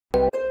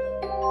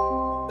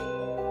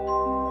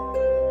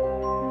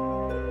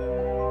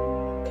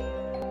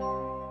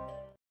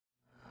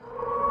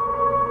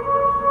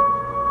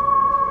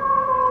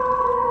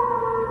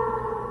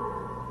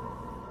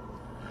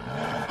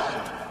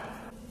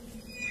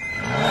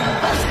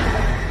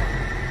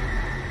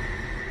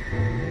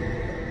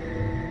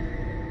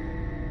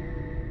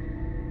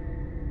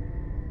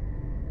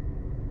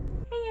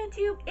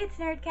it's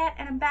Nerdcat,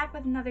 and I'm back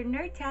with another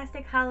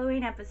Nerdtastic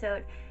Halloween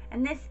episode.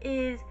 And this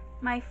is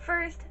my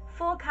first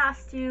full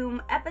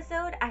costume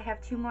episode. I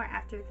have two more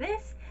after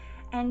this.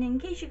 And in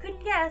case you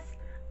couldn't guess,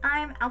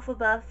 I'm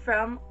Elphaba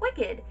from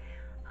Wicked.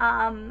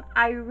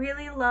 I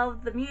really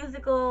love the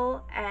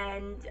musical,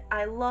 and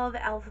I love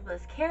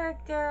Elphaba's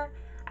character.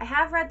 I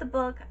have read the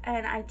book,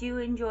 and I do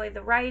enjoy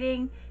the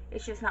writing.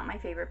 It's just not my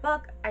favorite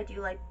book. I do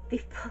like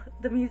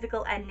the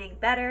musical ending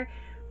better,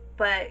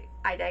 but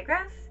I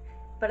digress.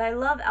 But I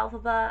love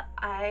Elphaba.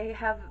 I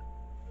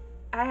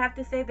have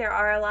to say there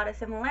are a lot of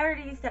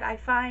similarities that I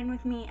find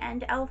with me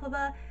and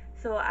Elphaba,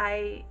 so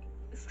I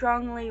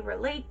strongly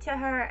relate to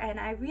her, and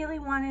I really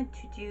wanted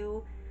to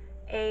do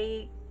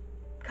a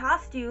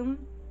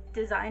costume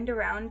designed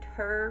around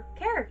her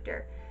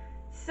character.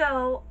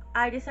 So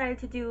I decided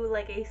to do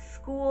like a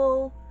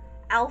school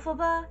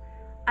Elphaba.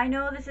 I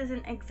know this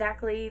isn't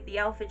exactly the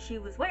outfit she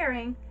was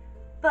wearing,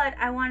 but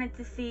I wanted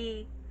to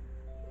see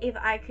if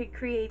I could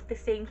create the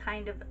same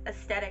kind of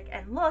aesthetic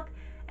and look,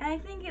 and I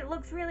think it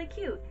looks really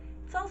cute.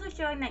 It's also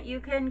showing that you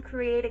can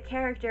create a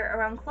character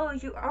around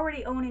clothes you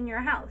already own in your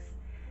house.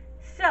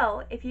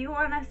 So, if you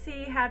want to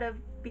see how to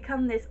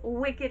become this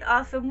wicked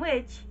awesome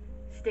witch,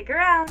 stick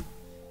around.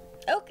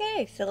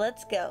 Okay, so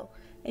let's go.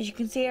 As you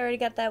can see, I already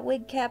got that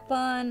wig cap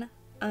on.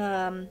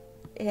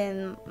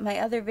 In my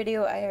other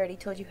video, I already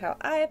told you how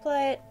I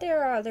apply it.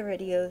 There are other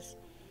videos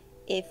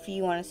if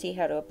you want to see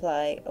how to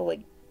apply a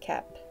wig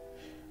cap.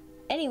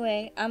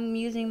 Anyway, I'm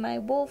using my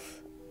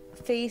wolf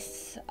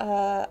face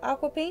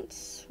aqua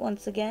paints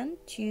once again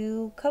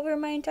to cover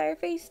my entire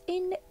face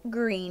in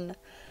green.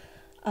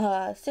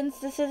 Since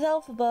this is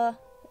Elphaba,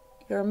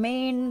 your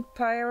main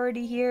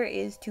priority here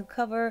is to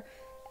cover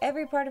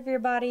every part of your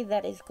body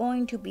that is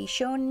going to be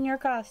shown in your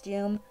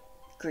costume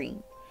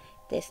green.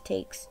 This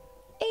takes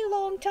a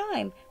long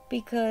time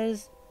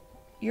because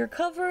you're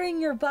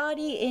covering your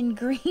body in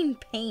green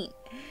paint.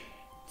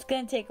 It's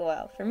gonna take a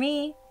while. For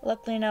me,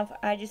 luckily enough,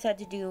 I just had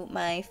to do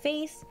my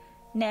face,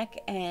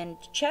 neck, and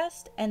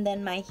chest, and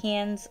then my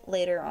hands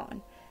later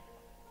on.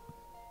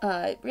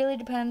 It really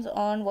depends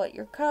on what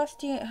your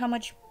costume, how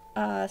much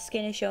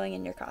skin is showing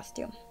in your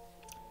costume.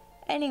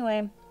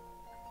 Anyway,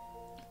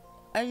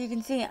 as you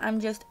can see, I'm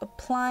just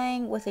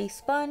applying with a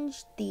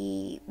sponge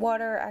the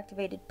water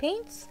activated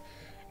paints,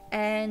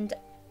 and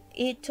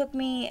it took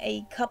me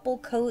a couple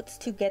coats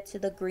to get to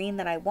the green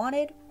that I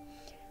wanted.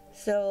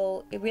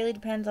 So it really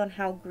depends on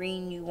how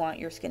green you want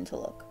your skin to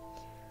look.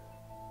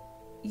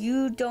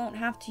 You don't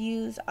have to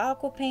use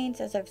aqua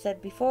paints, as I've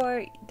said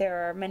before.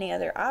 There are many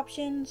other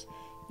options.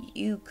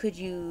 You could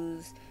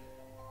use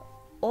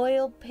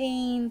oil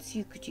paints,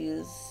 you could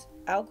use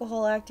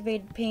alcohol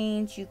activated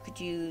paints, you could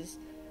use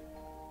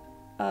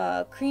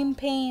cream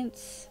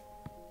paints,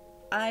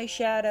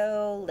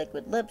 eyeshadow,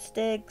 liquid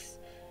lipsticks,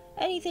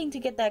 anything to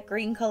get that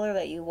green color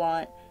that you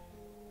want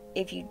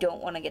if you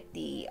don't want to get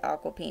the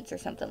aqua paints or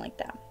something like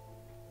that.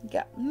 You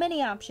got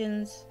many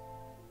options.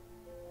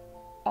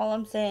 All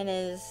I'm saying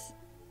is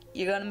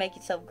you're gonna make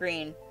yourself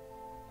green,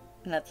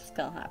 and that's what's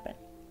gonna happen.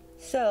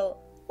 So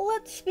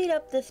let's speed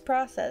up this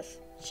process,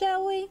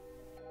 shall we?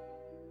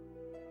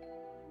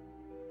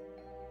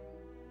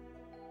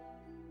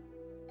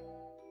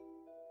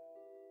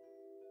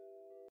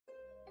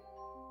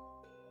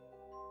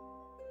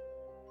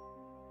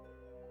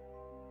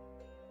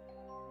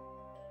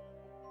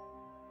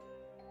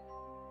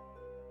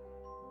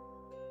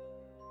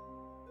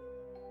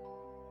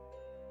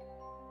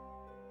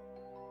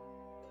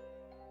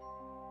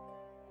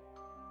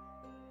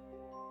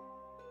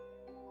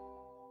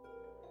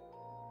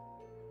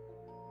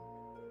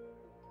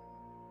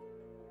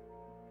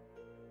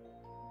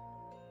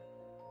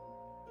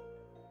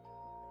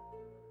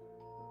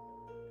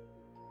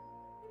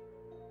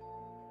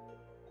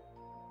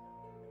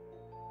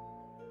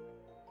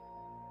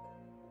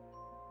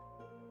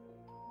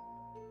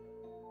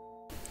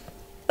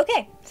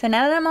 Okay, so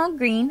now that I'm all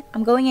green,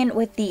 I'm going in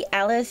with the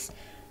Alice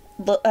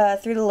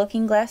Through the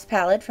Looking Glass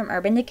palette from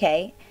Urban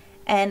Decay,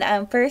 and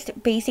I'm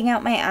first basing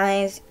out my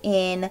eyes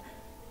in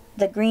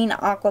the green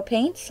aqua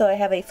paint, so I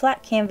have a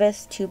flat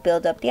canvas to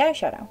build up the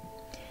eyeshadow.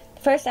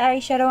 The first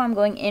eyeshadow I'm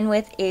going in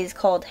with is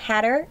called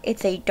Hatter.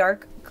 It's a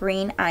dark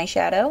green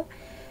eyeshadow,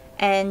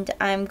 and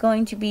I'm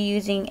going to be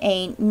using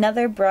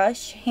another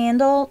brush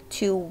handle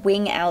to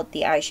wing out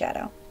the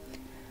eyeshadow.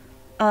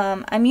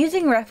 I'm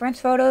using reference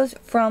photos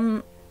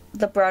from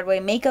the Broadway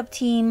makeup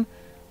team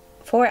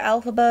for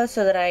Elphaba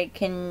so that I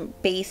can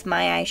base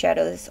my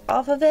eyeshadows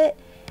off of it.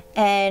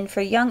 And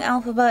for young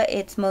Elphaba,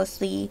 it's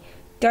mostly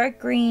dark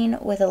green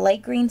with a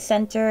light green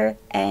center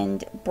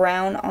and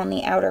brown on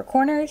the outer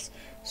corners,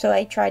 so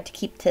I tried to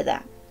keep to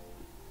that.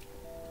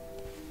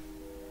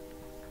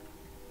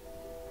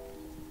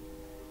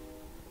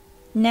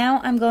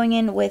 Now I'm going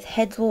in with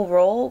Heads Will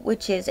Roll,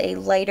 which is a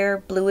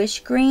lighter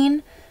bluish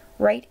green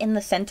right in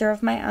the center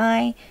of my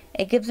eye.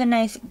 It gives a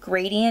nice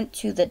gradient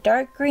to the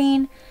dark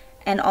green,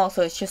 and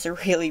also it's just a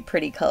really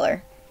pretty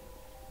color.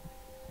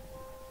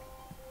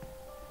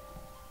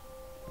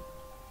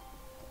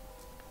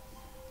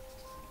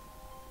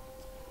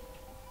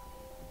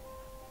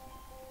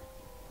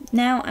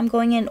 Now I'm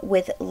going in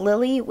with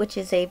Lily, which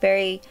is a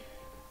very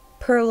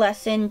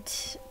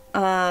pearlescent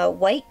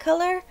white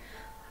color.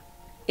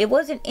 It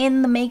wasn't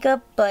in the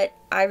makeup, but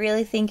I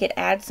really think it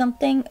adds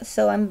something,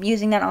 so I'm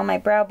using that on my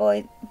brow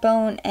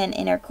bone and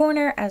inner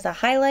corner as a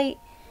highlight,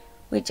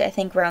 which I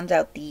think rounds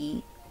out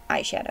the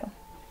eyeshadow.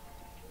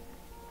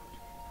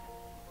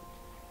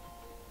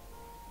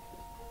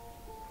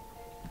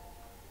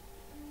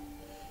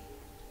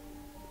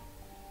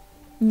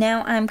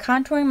 Now I'm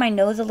contouring my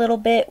nose a little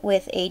bit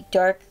with a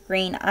dark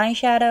green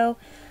eyeshadow.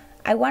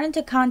 I wanted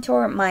to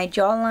contour my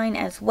jawline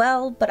as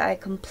well, but I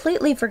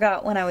completely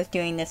forgot when I was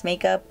doing this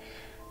makeup.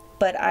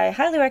 But I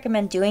highly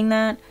recommend doing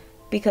that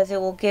because it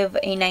will give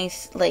a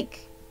nice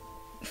like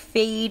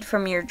fade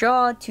from your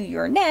jaw to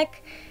your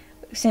neck.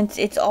 Since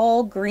it's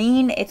all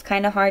green, it's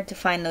kind of hard to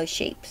find those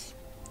shapes.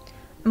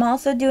 I'm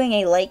also doing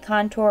a light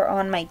contour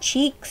on my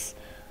cheeks.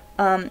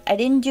 I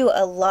didn't do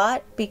a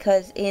lot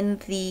because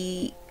in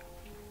the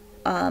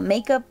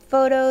makeup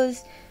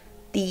photos,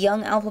 the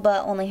young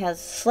Elphaba only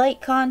has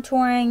slight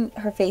contouring.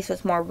 Her face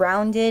was more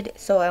rounded,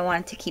 so I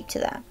wanted to keep to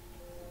that.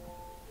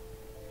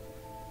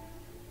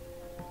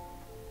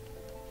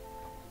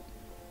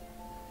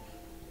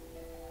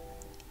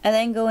 I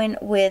then go in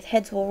with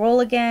Heads Will Roll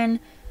again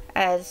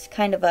as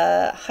kind of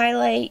a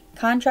highlight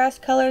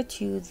contrast color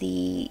to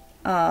the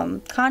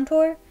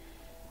contour.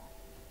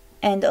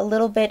 And a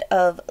little bit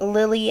of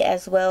Lily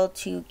as well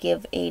to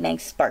give a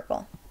nice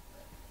sparkle.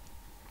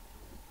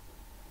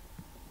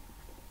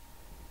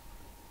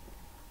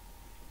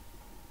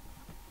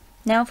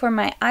 Now for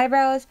my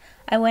eyebrows,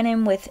 I went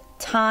in with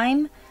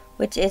Time,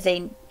 which is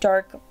a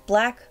dark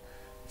black.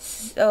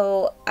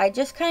 So I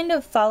just kind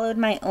of followed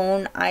my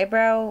own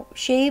eyebrow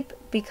shape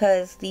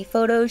because the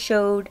photo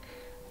showed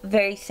a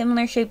very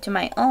similar shape to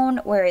my own,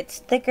 where it's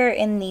thicker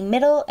in the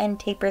middle and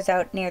tapers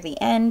out near the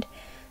end.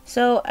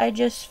 So I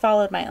just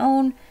followed my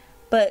own,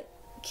 but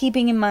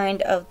keeping in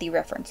mind of the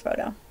reference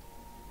photo.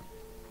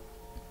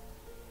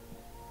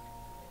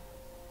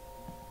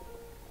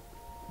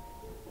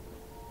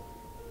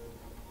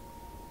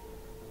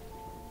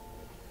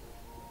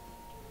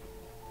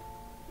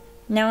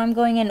 Now I'm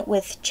going in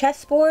with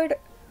Chessboard,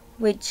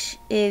 which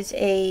is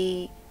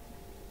a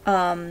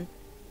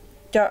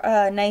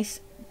nice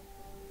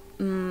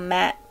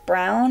matte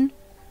brown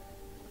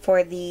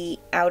for the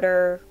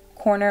outer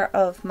corner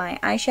of my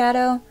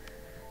eyeshadow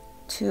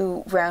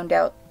to round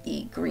out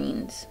the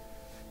greens.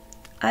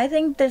 I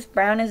think this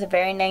brown is a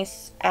very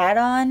nice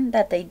add-on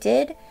that they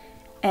did,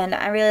 and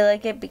I really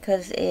like it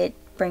because it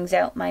brings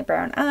out my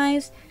brown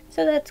eyes,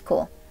 so that's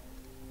cool.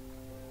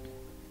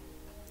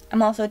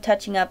 I'm also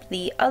touching up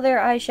the other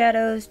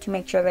eyeshadows to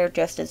make sure they're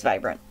just as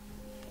vibrant.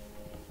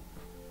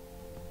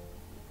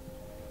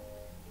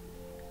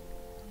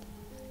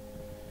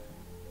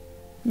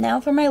 Now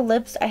for my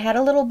lips, I had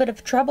a little bit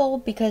of trouble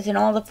because in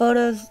all the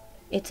photos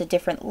it's a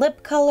different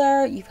lip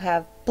color. You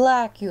have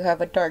black, you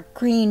have a dark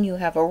green, you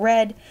have a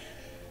red.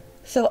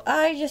 So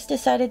I just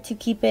decided to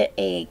keep it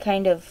a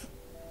kind of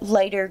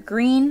lighter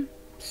green.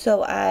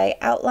 So I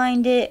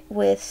outlined it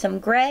with some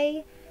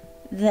gray,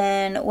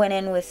 then went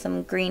in with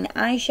some green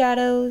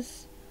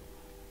eyeshadows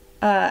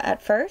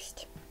at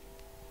first.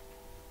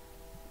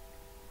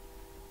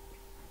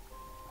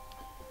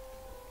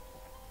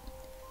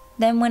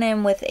 Then went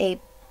in with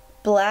a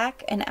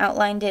black and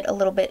outlined it a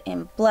little bit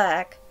in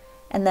black,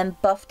 and then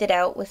buffed it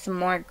out with some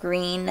more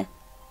green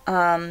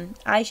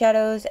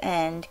eyeshadows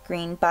and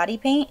green body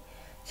paint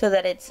so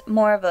that it's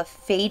more of a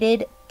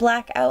faded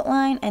black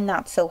outline and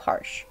not so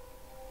harsh.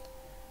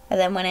 I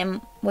then went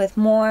in with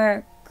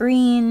more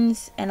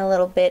greens and a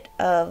little bit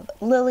of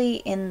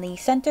Lily in the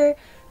center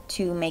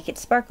to make it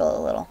sparkle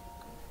a little.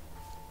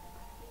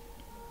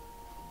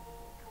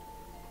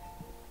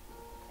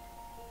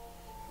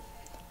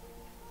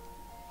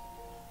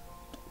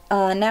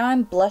 Now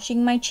I'm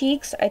blushing my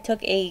cheeks. I took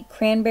a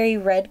cranberry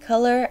red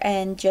color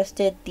and just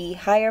did the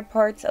higher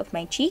parts of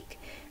my cheek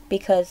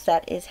because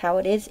that is how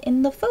it is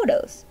in the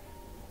photos.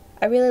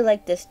 I really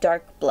like this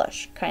dark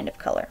blush kind of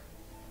color.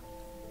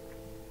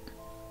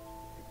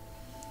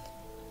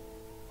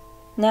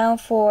 Now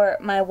for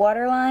my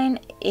waterline,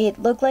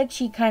 it looked like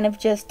she kind of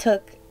just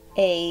took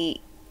a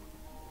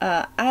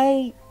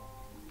eye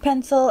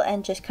pencil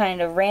and just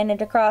kind of ran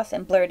it across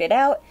and blurred it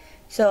out.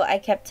 So I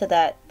kept to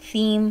that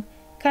theme,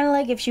 kind of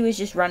like if she was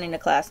just running to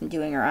class and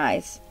doing her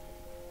eyes.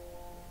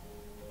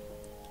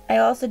 I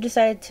also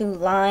decided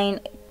to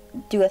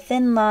do a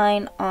thin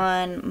line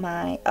on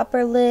my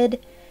upper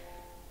lid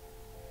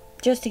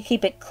just to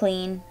keep it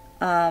clean.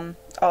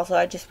 Also,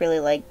 I just really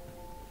like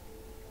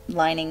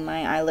lining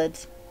my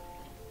eyelids.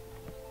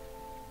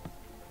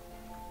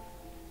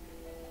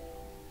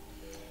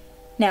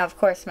 Now, of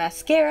course,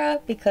 mascara,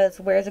 because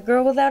where's a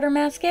girl without her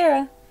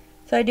mascara?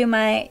 So I do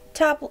my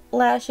top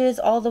lashes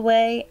all the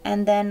way,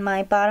 and then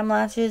my bottom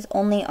lashes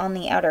only on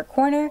the outer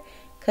corner,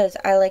 because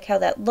I like how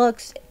that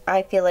looks.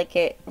 I feel like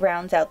it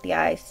rounds out the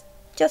eyes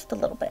just a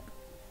little bit.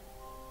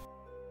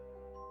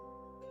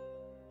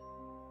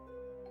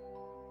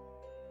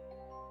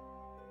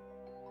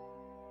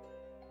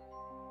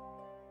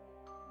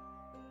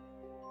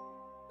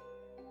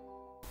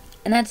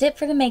 And that's it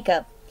for the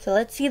makeup. So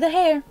let's see the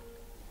hair.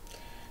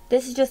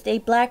 This is just a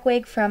black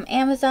wig from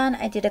Amazon.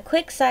 I did a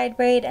quick side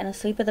braid and a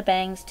sweep of the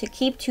bangs to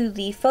keep to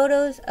the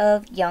photos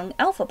of young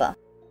Elphaba.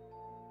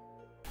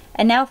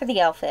 And now for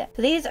the outfit.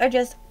 So these are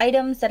just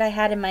items that I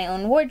had in my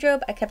own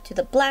wardrobe. I kept to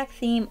the black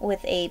theme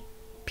with a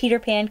Peter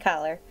Pan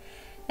collar.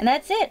 And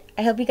that's it.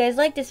 I hope you guys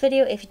liked this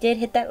video. If you did,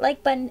 hit that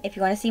like button. If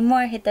you want to see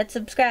more, hit that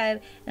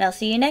subscribe. And I'll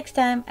see you next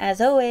time. As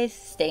always,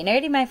 stay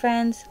nerdy, my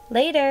friends.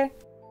 Later.